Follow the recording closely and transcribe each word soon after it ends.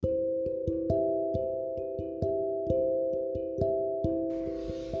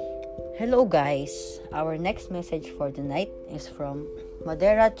Hello guys, our next message for the night is from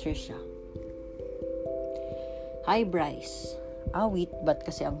Madera Trisha. Hi Bryce, awit ba't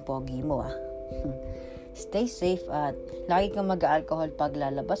kasi ang pogi mo ah? Stay safe at lagi kang mag-alcohol pag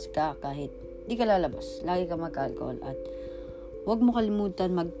lalabas ka kahit di ka lalabas. Lagi kang mag-alcohol at huwag mo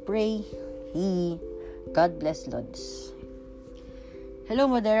kalimutan mag-pray. God bless Lods. Hello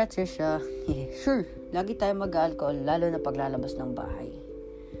Madera Trisha. Sure, lagi tayo mag-alcohol lalo na pag lalabas ng bahay.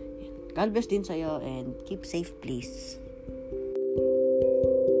 God bless din sa'yo and keep safe please.